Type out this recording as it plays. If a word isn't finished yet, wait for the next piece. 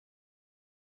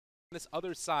this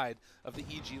other side of the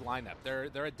EG lineup.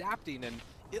 They're adapting, and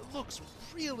it looks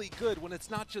really good when it's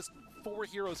not just 4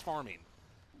 heroes farming.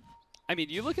 I mean,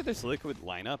 you look at this Liquid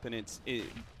lineup, and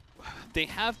they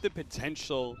have the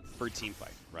potential for team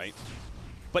fight, right?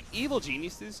 But Evil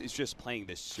Geniuses is just playing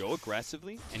this so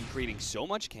aggressively and creating so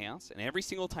much chaos, and every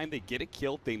single time they get a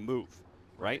kill, they move,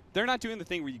 right? They're not doing the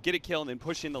thing where you get a kill and then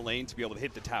push in the lane to be able to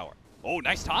hit the tower. Oh,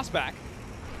 nice toss back.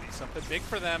 Something big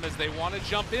for them as they want to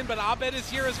jump in, but Abed is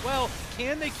here as well.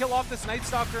 Can they kill off this Night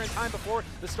Stalker in time before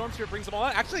the Storm Spirit brings them all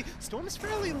out? Actually, Storm is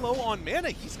fairly low on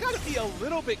mana. He's got to be a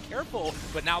little bit careful,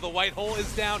 but now the White Hole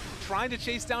is down, trying to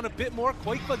chase down a bit more.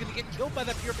 Quakebug going to get killed by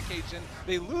that Purification.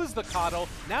 They lose the Coddle.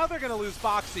 Now they're going to lose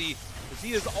Boxy, as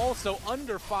he is also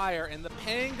under fire. And the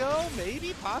Pango,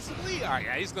 maybe, possibly? All right,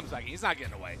 yeah, he comes back. He's not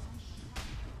getting away.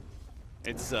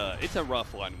 It's a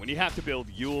rough one. When you have to build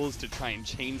Yules to try and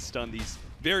chain stun these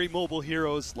very mobile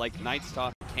heroes like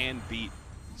Nightstalk can beat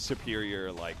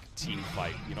superior like team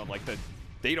fight. You know, like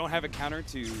they don't have a counter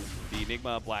to the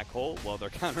Enigma Black Hole. Well, their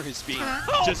counter is being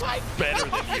just better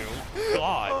than you.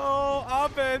 God. Oh,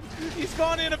 Abed, he's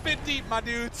gone in a bit deep, my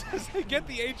dudes, as they get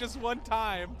the Aegis one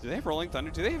time. Do they have Rolling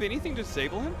Thunder? Do they have anything to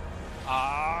disable him?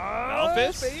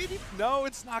 Malphus? Baby? No,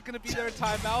 it's not going to be their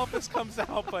time. Malphus comes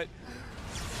out, but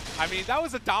I mean, that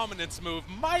was a dominance move.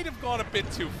 Might have gone a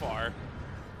bit too far.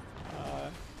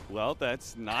 Well,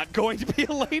 that's not going to be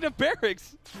a lane of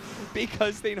barracks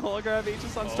because they no longer have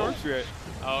Aegis on Storm Spirit.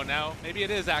 Oh, no. Maybe it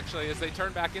is, actually, as they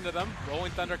turn back into them.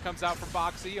 Rolling Thunder comes out from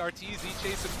Boxy. RTZ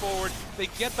chases forward. They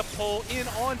get the pull in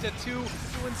onto 2,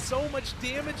 doing so much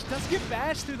damage. Does get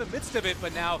bashed through the midst of it,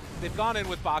 but now they've gone in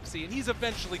with Boxy, and he's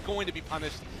eventually going to be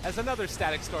punished as another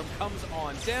Static Storm comes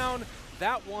on down.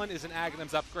 That one is an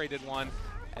Aghanim's upgraded one,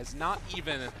 as not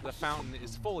even the fountain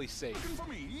is fully safe.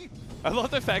 I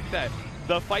love the fact that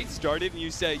the fight started and you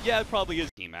said, yeah, it probably is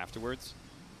team afterwards.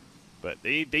 But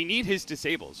they need his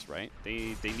disables, right?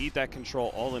 They need that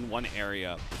control all in one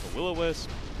area. The Will-O-Wisp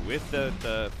with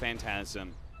the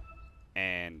Phantasm,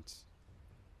 and,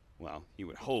 well, you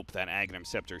would hope that Aghanim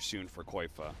Scepter soon for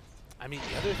Koifa. I mean,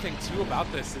 the other thing, too,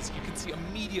 about this is you can see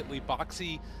immediately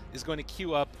Boxy is going to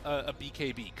queue up a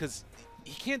BKB, because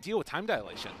he can't deal with time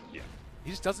dilation. Yeah. He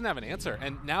just doesn't have an answer.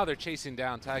 And now they're chasing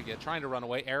down Taiga, trying to run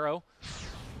away. Arrow.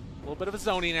 A little bit of a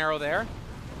zoning arrow there.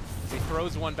 He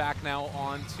throws one back now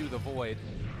onto the Void.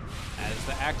 As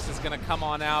the X is going to come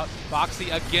on out.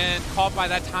 Boxy again, caught by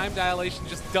that time dilation,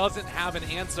 just doesn't have an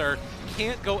answer.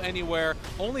 Can't go anywhere.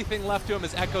 Only thing left to him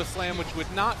is Echo Slam, which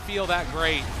would not feel that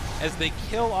great as they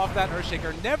kill off that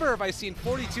Earthshaker. Never have I seen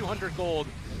 4,200 gold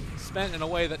spent in a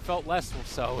way that felt less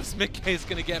so, as Mickey is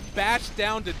going to get bashed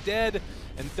down to dead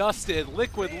and dusted.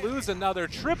 Liquid lose another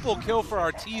triple kill for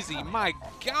Arteezy. My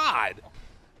God,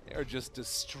 they're just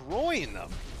destroying them.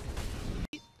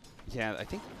 Yeah, I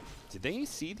think, did they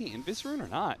see the Invis rune or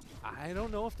not? I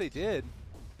don't know if they did.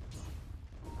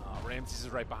 Oh, Ramses is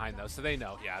right behind though, so they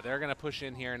know. Yeah, they're gonna push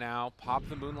in here now. Pop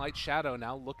the Moonlight Shadow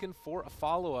now, looking for a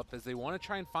follow-up as they want to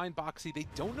try and find Boxy. They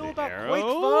don't know about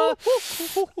Quakeva.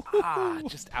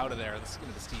 Just out of there, the skin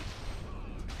of his teeth.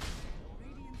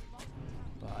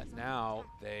 But now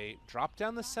they drop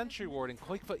down the Sentry Ward, and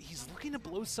Quakeva, he's looking to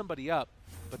blow somebody up.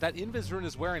 But that Invis rune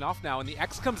is wearing off now, and the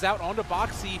X comes out onto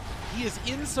Boxy. He is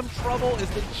in some trouble as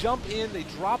they jump in. They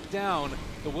drop down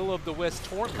the Will-O-Wisp.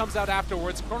 Torrent comes out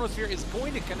afterwards. Chronosphere is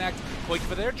going to connect.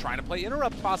 Quakeva there, trying to play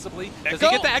Interrupt possibly. Does he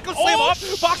get the Echo Slam off?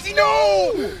 Boxy,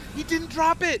 no! He didn't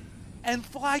drop it! And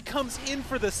Fly comes in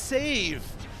for the save.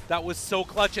 That was so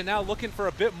clutch, and now looking for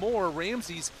a bit more.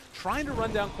 Ramses trying to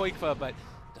run down Quakeva, but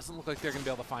doesn't look like they're going to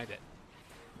be able to find it.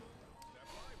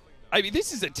 I mean,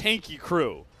 this is a tanky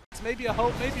crew. It's maybe a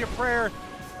hope, maybe a prayer,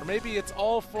 or maybe it's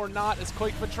all for naught as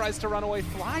Quakeva tries to run away.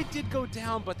 Fly did go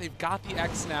down, but they've got the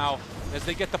X now as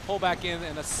they get the pullback in,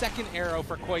 and a second arrow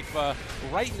for Quakeva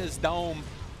right in his dome.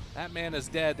 That man is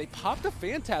dead. They popped a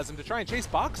Phantasm to try and chase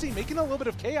Boxy, making a little bit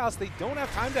of chaos. They don't have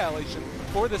time dilation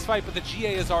for this fight, but the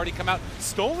GA has already come out.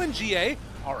 Stolen GA.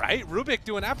 All right, Rubik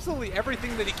doing absolutely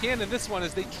everything that he can in this one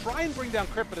as they try and bring down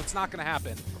Crypt, but it's not going to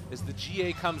happen. As the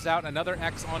GA comes out, another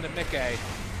X onto Mickey.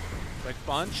 Quick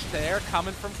bunch there,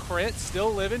 coming from Crit,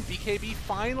 still living. BKB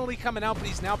finally coming out, but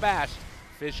he's now bashed.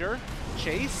 Fissure,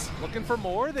 Chase, looking for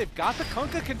more. They've got the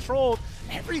Kunkka controlled.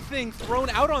 Everything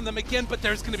thrown out on them again, but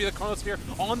there's going to be the Chronosphere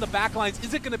on the backlines.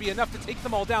 Is it going to be enough to take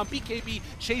them all down? BKB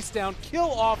chase down,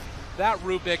 kill off that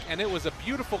Rubik, and it was a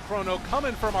beautiful chrono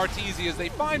coming from Arteezy as they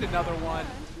find another one.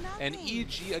 And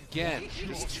EG again,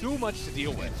 just too much to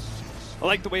deal with. I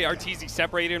like the way Arteezy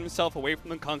separated himself away from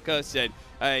the Kunkka, said,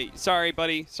 hey, sorry,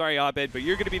 buddy, sorry, Abed, but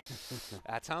you're going to be...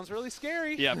 That sounds really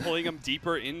scary. Yeah, pulling him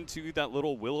deeper into that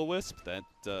little Will-O-Wisp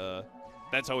that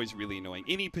that's always really annoying.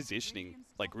 Any positioning,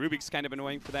 like Rubik's kind of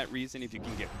annoying for that reason. If you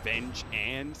can get Venge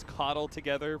and Coddle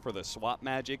together for the swap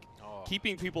magic,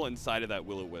 keeping people inside of that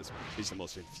Will-O-Wisp is the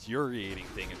most infuriating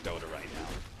thing in Dota right now.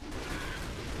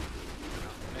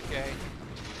 Okay,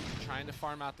 trying to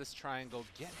farm out this triangle,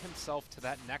 get himself to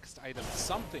that next item,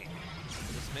 something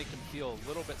to just make him feel a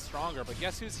little bit stronger. But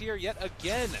guess who's here yet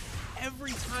again?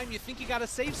 Every time you think you got a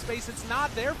safe space, it's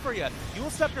not there for you. You'll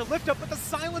step your lift up, but the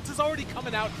silence is already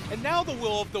coming out, and now the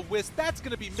Will-O-Wisp, that's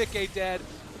going to be Mickey dead.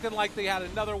 Looking like they had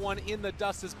another one in the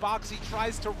dust as Boxy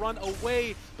tries to run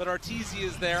away, but Arteezy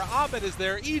is there, Abed is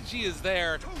there, EG is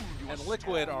there, and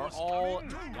Liquid are all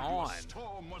gone.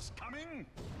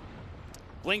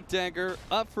 Blink Dagger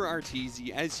up for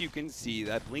Arteezy. As you can see,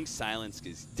 that Blink Silence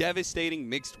is devastating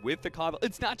mixed with the Coddle.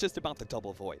 It's not just about the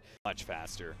double void. Much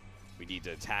faster. We need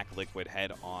to attack Liquid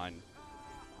head on.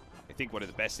 I think one of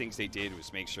the best things they did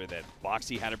was make sure that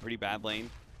Boxy had a pretty bad lane.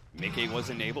 Mickey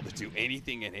wasn't able to do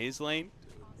anything in his lane.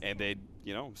 And then,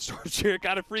 you know, Stormshare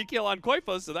got a free kill on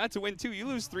Koifa, so that's a win too. You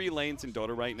lose 3 lanes in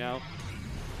Dota right now.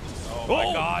 Oh my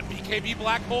god, BKB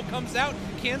Black Hole comes out.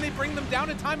 Can they bring them down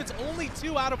in time? It's only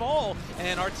 2 out of all.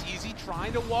 And Arteezy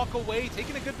trying to walk away,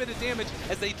 taking a good bit of damage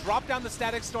as they drop down the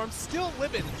Static Storm. Still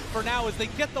living for now as they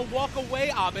get the walk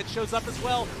away. Abed shows up as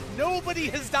well. Nobody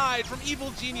has died from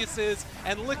Evil Geniuses.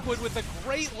 And Liquid with a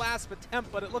great last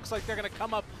attempt, but it looks like they're going to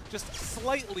come up just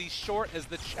slightly short as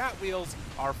the chat wheels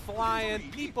are flying.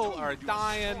 People are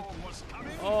dying.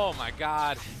 Oh my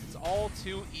god, it's all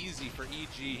too easy for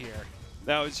EG here.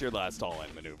 That was your last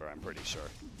all-in maneuver, I'm pretty sure.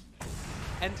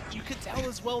 And you could tell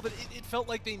as well that it felt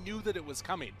like they knew that it was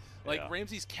coming. Like, yeah.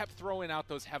 Ramses kept throwing out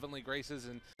those Heavenly Graces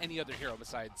and any other hero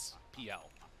besides PL.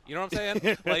 You know what I'm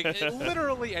saying? Like,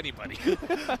 literally anybody.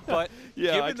 But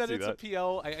yeah, given that it's a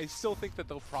PL, I still think that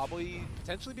they'll probably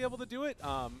potentially be able to do it.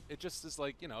 It just is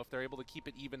like, you know, if they're able to keep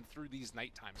it even through these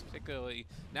night times, particularly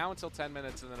now until 10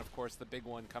 minutes, and then, of course, the big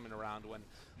one coming around when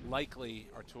likely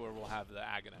Artur will have the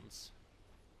Aghanims.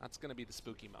 That's going to be the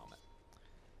spooky moment.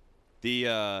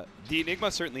 The Enigma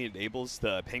certainly enables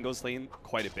the Pangos lane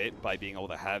quite a bit by being able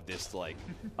to have this like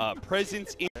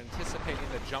presence in. Anticipating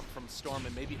the jump from Storm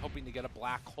and maybe hoping to get a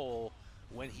black hole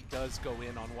when he does go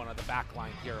in on one of the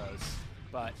backline heroes.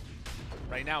 But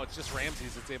right now it's just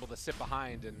Ramses that's able to sit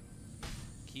behind and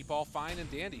keep all fine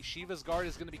and dandy. Shiva's guard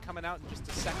is going to be coming out in just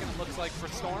a second, it looks like, for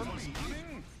Storm.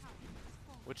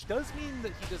 Which does mean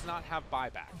that he does not have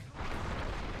buyback.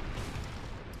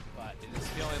 But it is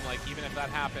feeling like even if that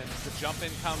happens, the jump in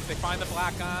comes, they find the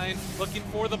black eye, looking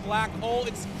for the black hole.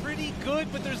 It's pretty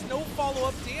good, but there's no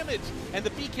follow-up damage. And the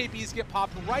BKBs get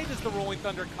popped right as the Rolling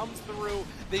Thunder comes through.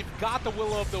 They've got the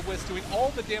Will-O-Wisp doing all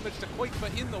the damage to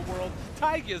Koifa in the world.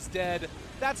 Taiga's dead.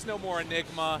 That's no more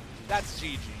Enigma. That's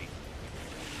GG.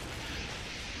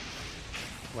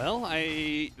 Well,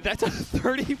 that's a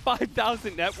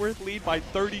 35,000 net worth lead by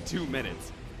 32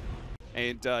 minutes.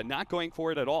 And not going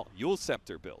for it at all. Yule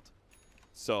Scepter build.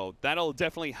 So that'll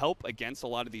definitely help against a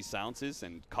lot of these silences.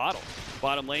 And Coddle,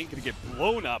 bottom lane, going to get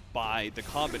blown up by the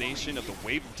combination of the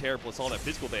Wave of Terror plus all that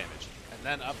physical damage. And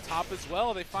then up top as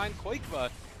well, they find Koifa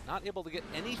not able to get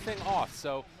anything off.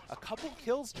 So a couple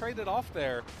kills traded off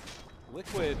there.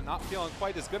 Liquid not feeling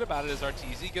quite as good about it as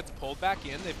Arteezy gets pulled back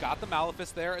in. They've got the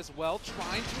Malefice there as well,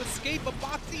 trying to escape. A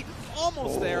Boxy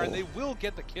almost there, and they will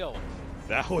get the kill.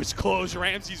 That was close.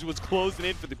 Ramses was closing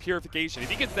in for the Purification. If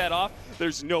he gets that off,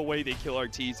 there's no way they kill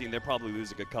Arteezy, and they're probably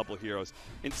losing a couple heroes.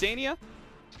 Insania,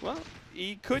 well,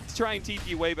 he could try and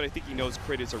TP away, but I think he knows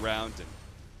Crit is around, and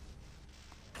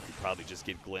he'd probably just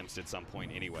get glimpsed at some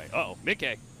point anyway. Uh-oh,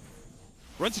 Mickey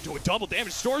runs into a double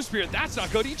damage Storm Spirit. That's not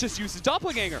good. He just uses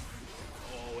Doppelganger.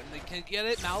 Oh, and they can get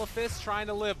it. Malefice trying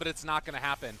to live, but it's not going to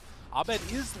happen. Abed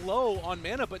is low on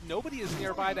mana, but nobody is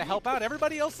nearby to help out.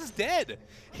 Everybody else is dead.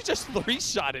 He just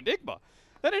 3-shot Enigma.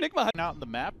 That Enigma out in the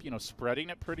map, you know, spreading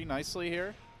it pretty nicely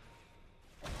here.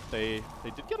 They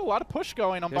did get a lot of push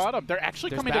going on bottom. They're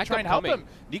actually coming to try and help him.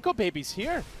 Nico Baby's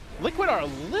here. Liquid are a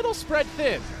little spread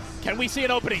thin. Can we see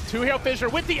an opening? 2-hero fissure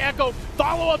with the Echo.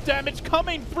 Follow-up damage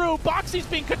coming through. Boxy's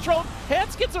being controlled.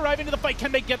 Hanskins arriving to the fight.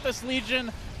 Can they get this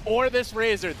Legion or this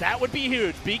Razor? That would be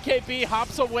huge. BKB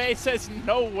hops away, says,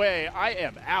 no way, I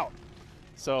am out.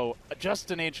 So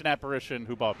just an Ancient Apparition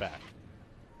who bought back.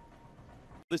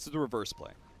 This is the reverse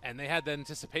play. And they had the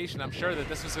anticipation, I'm sure, that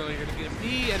this was going to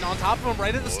be, and on top of him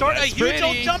right at the start, a huge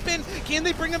old jump in. Can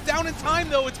they bring him down in time,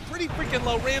 though? It's pretty freaking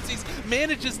low. Ramses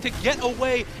manages to get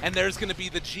away, and there's going to be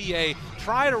the GA.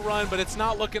 Try to run, but it's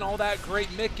not looking all that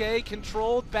great. Mickey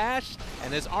controlled, bashed,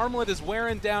 and his armlet is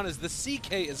wearing down as the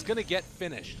CK is going to get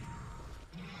finished.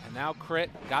 And now Crit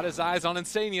got his eyes on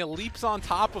Insania, leaps on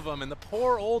top of him, and the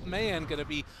poor old man gonna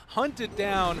be hunted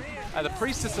down by the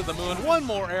Priestess of the Moon. One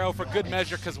more arrow for good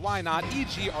measure, because why not?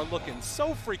 EG are looking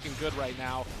so freaking good right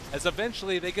now, as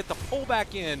eventually they get the pull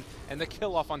back in and the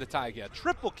kill off onto Taiga.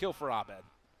 Triple kill for Abed.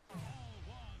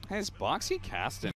 Has Boxy cast him?